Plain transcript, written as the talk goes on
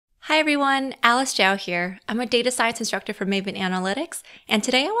Hi everyone, Alice Zhao here. I'm a data science instructor for Maven Analytics, and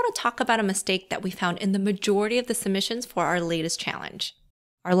today I want to talk about a mistake that we found in the majority of the submissions for our latest challenge.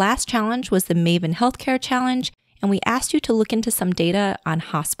 Our last challenge was the Maven Healthcare Challenge, and we asked you to look into some data on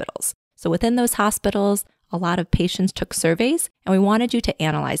hospitals. So within those hospitals, a lot of patients took surveys, and we wanted you to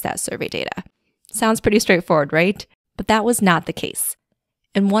analyze that survey data. Sounds pretty straightforward, right? But that was not the case.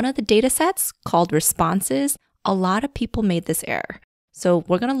 In one of the data sets called responses, a lot of people made this error. So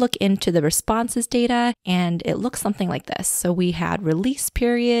we're going to look into the responses data, and it looks something like this. So we had release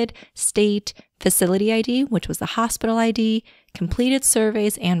period, state, facility ID, which was the hospital ID, completed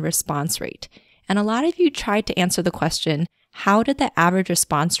surveys, and response rate. And a lot of you tried to answer the question, how did the average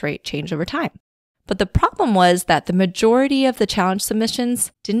response rate change over time? But the problem was that the majority of the challenge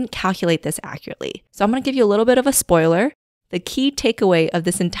submissions didn't calculate this accurately. So I'm going to give you a little bit of a spoiler. The key takeaway of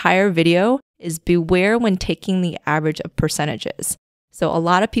this entire video is beware when taking the average of percentages. So a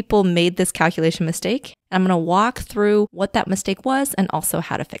lot of people made this calculation mistake. I'm going to walk through what that mistake was and also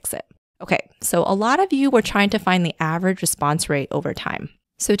how to fix it. Okay, so a lot of you were trying to find the average response rate over time.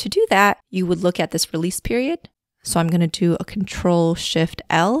 So to do that, you would look at this release period. So I'm going to do a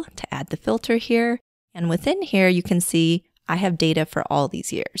Control-Shift-L to add the filter here. And within here, you can see I have data for all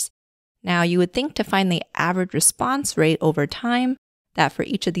these years. Now you would think to find the average response rate over time, that for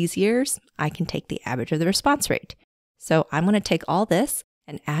each of these years, I can take the average of the response rate. So I'm going to take all this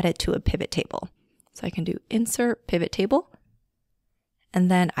and add it to a pivot table. So I can do Insert Pivot Table,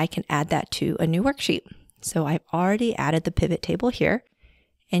 and then I can add that to a new worksheet. So I've already added the pivot table here,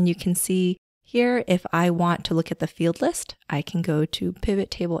 and you can see here if I want to look at the field list, I can go to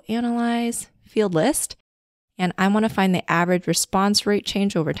Pivot Table Analyze, Field List, and I want to find the average response rate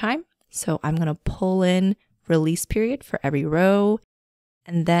change over time. So I'm going to pull in release period for every row.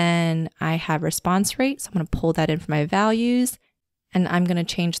 And then I have response rate, so I'm going to pull that in for my values, and I'm going to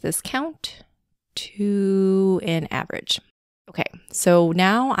change this count to an average. Okay, so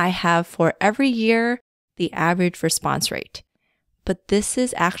now I have for every year the average response rate, but this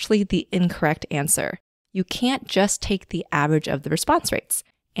is actually the incorrect answer. You can't just take the average of the response rates,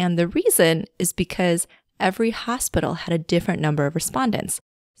 and the reason is because every hospital had a different number of respondents.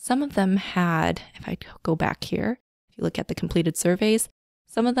 Some of them had, if I go back here, if you look at the completed surveys,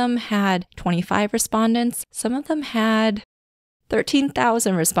 some of them had 25 respondents, some of them had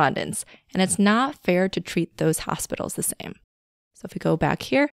 13,000 respondents, and it's not fair to treat those hospitals the same. So if we go back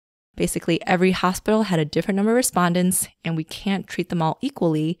here, basically every hospital had a different number of respondents, and we can't treat them all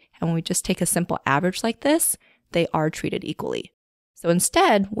equally, and when we just take a simple average like this, they are treated equally. So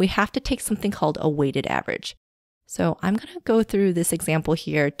instead, we have to take something called a weighted average. So I'm going to go through this example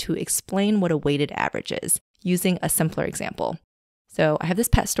here to explain what a weighted average is, using a simpler example. So I have this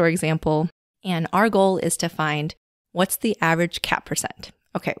pet store example, and our goal is to find what's the average cat percent.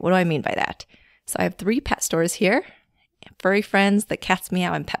 Okay, what do I mean by that? So I have 3 pet stores here, Furry Friends, The Cat's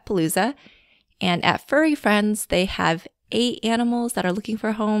Meow, and Petpalooza. And at Furry Friends, they have 8 animals that are looking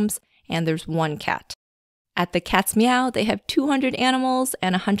for homes, and there's 1 cat. At The Cat's Meow, they have 200 animals,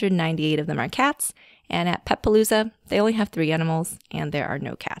 and 198 of them are cats. And at Petpalooza, they only have 3 animals, and there are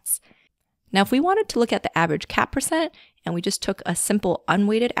no cats. Now, if we wanted to look at the average cat percent, and we just took a simple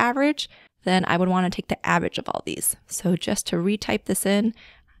unweighted average, then I would want to take the average of all these. So just to retype this in,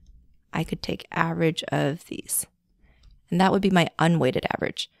 I could take average of these. And that would be my unweighted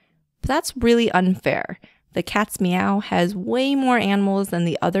average. But that's really unfair. The Cat's Meow has way more animals than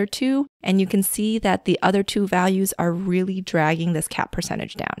the other 2, and you can see that the other 2 values are really dragging this cat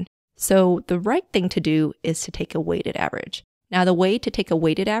percentage down. So the right thing to do is to take a weighted average. Now, the way to take a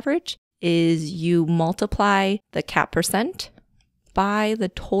weighted average is you multiply the cat percent by the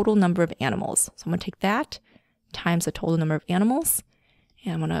total number of animals. So I'm going to take that times the total number of animals,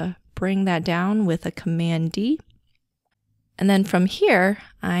 and I'm going to bring that down with a Command D. And then from here,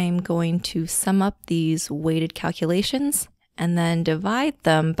 I'm going to sum up these weighted calculations and then divide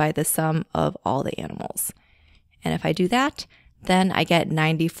them by the sum of all the animals. And if I do that, then I get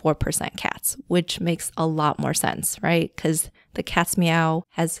 94% cats, which makes a lot more sense, right? Because the Cat's Meow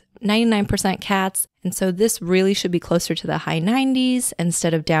has 99% cats, and so this really should be closer to the high 90s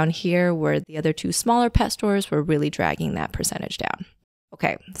instead of down here where the other 2 smaller pet stores were really dragging that percentage down.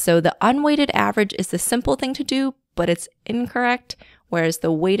 Okay, so the unweighted average is the simple thing to do, but it's incorrect, whereas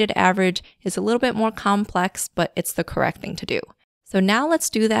the weighted average is a little bit more complex, but it's the correct thing to do. So now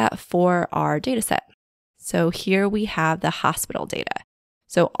let's do that for our data set. So here we have the hospital data.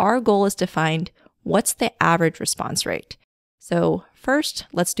 So our goal is to find what's the average response rate. So first,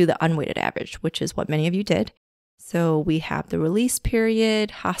 let's do the unweighted average, which is what many of you did. So we have the release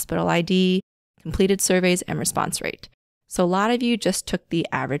period, hospital ID, completed surveys, and response rate. So a lot of you just took the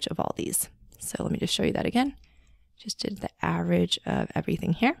average of all these. So let me just show you that again. Just did the average of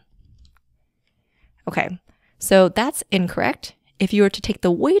everything here. Okay, so that's incorrect. If you were to take the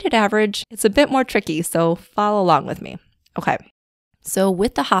weighted average, it's a bit more tricky, so follow along with me. Okay, so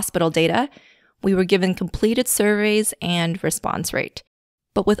with the hospital data, we were given completed surveys and response rate.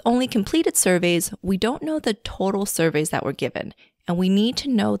 But with only completed surveys, we don't know the total surveys that were given, and we need to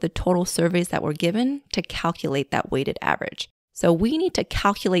know the total surveys that were given to calculate that weighted average. So we need to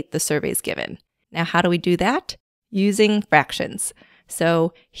calculate the surveys given. Now, how do we do that? Using fractions.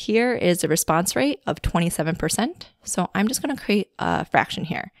 So here is a response rate of 27%. So I'm just going to create a fraction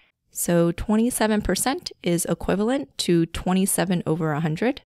here. So 27% is equivalent to 27 over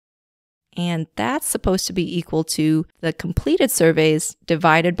 100. And that's supposed to be equal to the completed surveys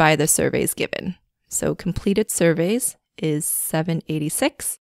divided by the surveys given. So completed surveys is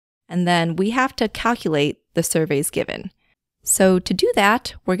 786. And then we have to calculate the surveys given. So to do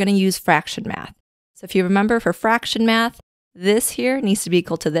that, we're going to use fraction math. So if you remember for fraction math, this here needs to be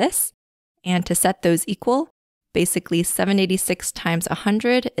equal to this. And to set those equal, basically 786 times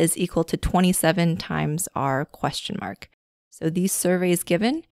 100 is equal to 27 times our question mark. So these surveys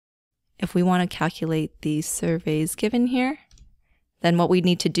given, if we want to calculate these surveys given here, then what we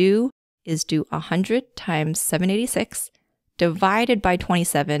need to do is do 100 times 786 divided by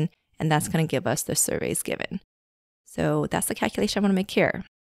 27, and that's going to give us the surveys given. So that's the calculation I want to make here.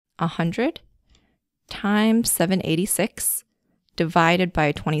 100 times 786 divided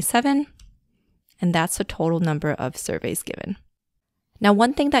by 27, and that's the total number of surveys given. Now,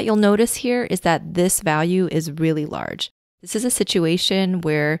 one thing that you'll notice here is that this value is really large. This is a situation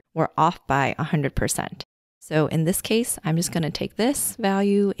where we're off by 100%. So in this case, I'm just going to take this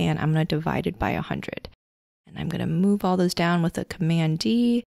value and I'm going to divide it by 100. And I'm going to move all those down with a Command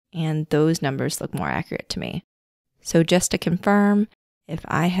D, and those numbers look more accurate to me. So just to confirm, if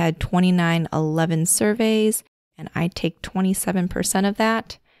I had 2911 surveys and I take 27% of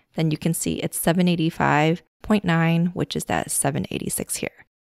that, then you can see it's 785.9, which is that 786 here.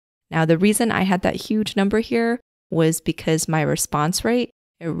 Now, the reason I had that huge number here was because my response rate,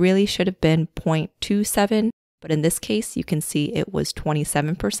 it really should have been 0.27, but in this case, you can see it was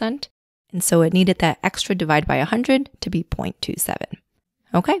 27%. And so it needed that extra divide by 100 to be 0.27.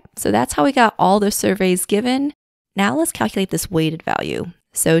 Okay, so that's how we got all the surveys given. Now let's calculate this weighted value.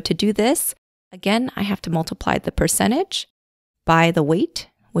 So to do this, again, I have to multiply the percentage by the weight,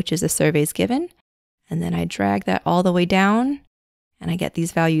 which is the surveys given. And then I drag that all the way down and I get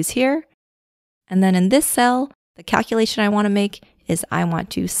these values here. And then in this cell, the calculation I want to make is I want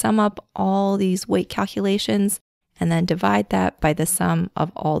to sum up all these weight calculations and then divide that by the sum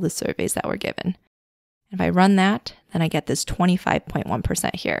of all the surveys that were given. If I run that, then I get this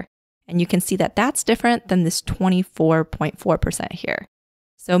 25.1% here. And you can see that that's different than this 24.4% here.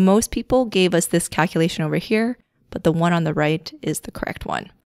 So most people gave us this calculation over here, but the one on the right is the correct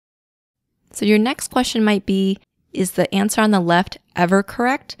one. So your next question might be, is the answer on the left ever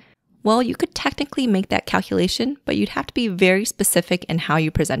correct? Well, you could technically make that calculation, but you'd have to be very specific in how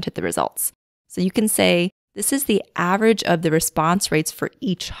you presented the results. So you can say, this is the average of the response rates for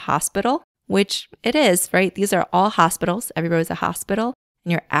each hospital, which it is, right? These are all hospitals. Every row is a hospital.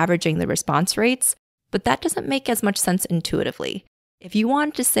 And you're averaging the response rates, but that doesn't make as much sense intuitively. If you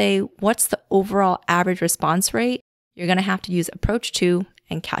wanted to say, what's the overall average response rate, you're going to have to use approach 2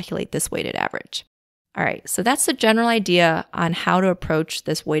 and calculate this weighted average. All right, so that's the general idea on how to approach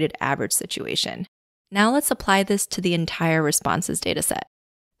this weighted average situation. Now let's apply this to the entire responses data set.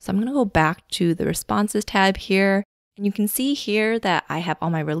 So I'm going to go back to the responses tab here, and you can see here that I have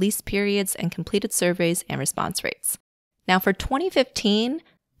all my release periods and completed surveys and response rates. Now for 2015,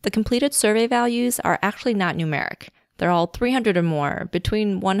 the completed survey values are actually not numeric. They're all 300 or more,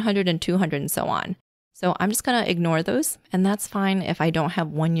 between 100 and 200 and so on. So I'm just going to ignore those, and that's fine if I don't have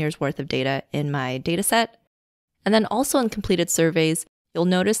 1 year's worth of data in my data set. And then also in completed surveys, you'll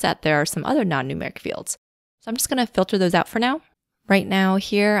notice that there are some other non-numeric fields. So I'm just going to filter those out for now. Right now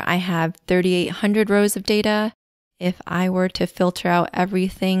here, I have 3,800 rows of data. If I were to filter out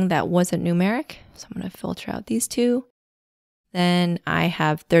everything that wasn't numeric, so I'm going to filter out these two. Then I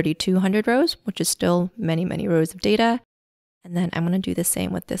have 3,200 rows, which is still many, many rows of data. And then I'm going to do the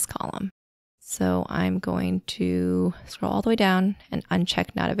same with this column. So I'm going to scroll all the way down and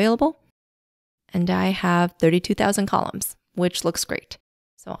uncheck not available. And I have 32,000 columns, which looks great.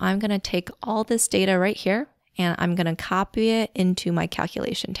 So I'm going to take all this data right here and I'm going to copy it into my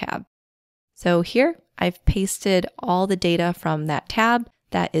calculation tab. So here I've pasted all the data from that tab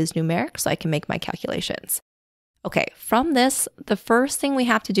that is numeric so I can make my calculations. Okay, from this, the first thing we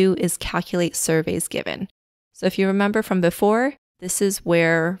have to do is calculate surveys given. So if you remember from before, this is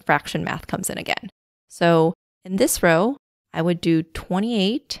where fraction math comes in again. So in this row, I would do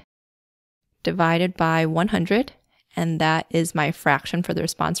 28 divided by 100, and that is my fraction for the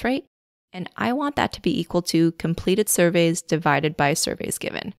response rate. And I want that to be equal to completed surveys divided by surveys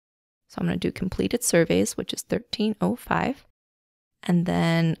given. So I'm going to do completed surveys, which is 1305. And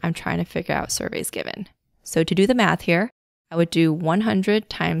then I'm trying to figure out surveys given. So to do the math here, I would do 100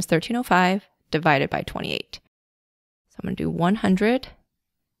 times 1305 divided by 28. So I'm going to do 100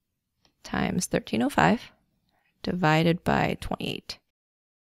 times 1305 divided by 28.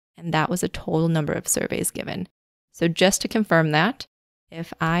 And that was a total number of surveys given. So just to confirm that,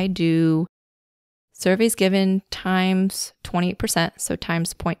 if I do surveys given times 28%, so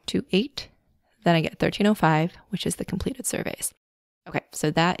times 0.28, then I get 1305, which is the completed surveys. Okay,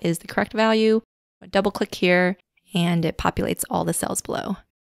 so that is the correct value. I double click here and it populates all the cells below.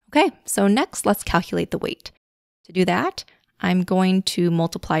 Okay, so next let's calculate the weight. To do that, I'm going to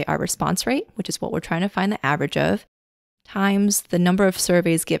multiply our response rate, which is what we're trying to find the average of, times the number of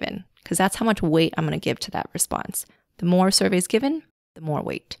surveys given, because that's how much weight I'm going to give to that response. The more surveys given, the more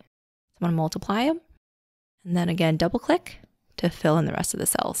weight. So I'm going to multiply them, and then again double click to fill in the rest of the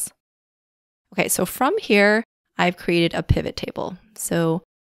cells. Okay, so from here, I've created a pivot table. So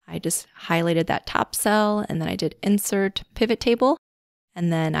I just highlighted that top cell, and then I did insert pivot table,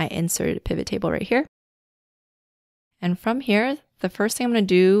 and then I inserted a pivot table right here. And from here, the first thing I'm going to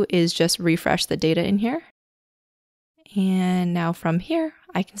do is just refresh the data in here. And now from here,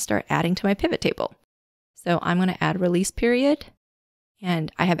 I can start adding to my pivot table. So I'm going to add release period,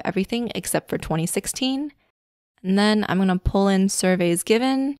 and I have everything except for 2016. And then I'm going to pull in surveys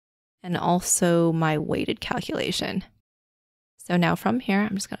given and also my weighted calculation. So now from here,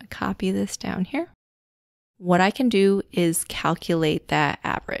 I'm just going to copy this down here. What I can do is calculate that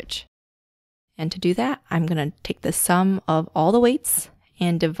average. And to do that, I'm going to take the sum of all the weights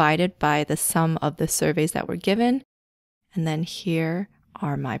and divide it by the sum of the surveys that were given. And then here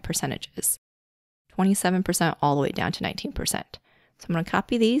are my percentages. 27% all the way down to 19%. So I'm going to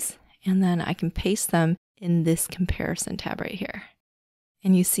copy these, and then I can paste them in this comparison tab right here.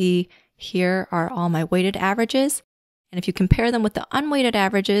 And you see here are all my weighted averages. And if you compare them with the unweighted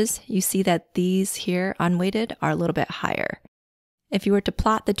averages, you see that these here, unweighted, are a little bit higher. If you were to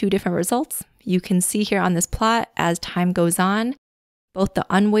plot the two different results, you can see here on this plot, as time goes on, both the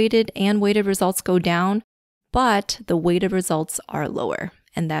unweighted and weighted results go down, but the weighted results are lower.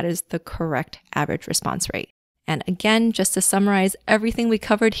 And that is the correct average response rate. And again, just to summarize everything we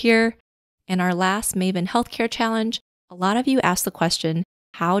covered here, in our last Maven Healthcare Challenge, a lot of you asked the question,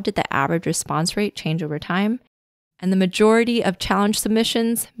 how did the average response rate change over time? And the majority of challenge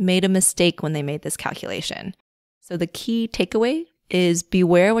submissions made a mistake when they made this calculation. So the key takeaway is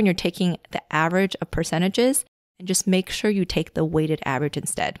beware when you're taking the average of percentages, and just make sure you take the weighted average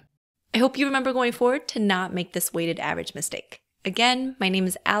instead. I hope you remember going forward to not make this weighted average mistake. Again, my name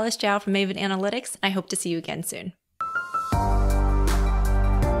is Alice Zhao from Maven Analytics, and I hope to see you again soon.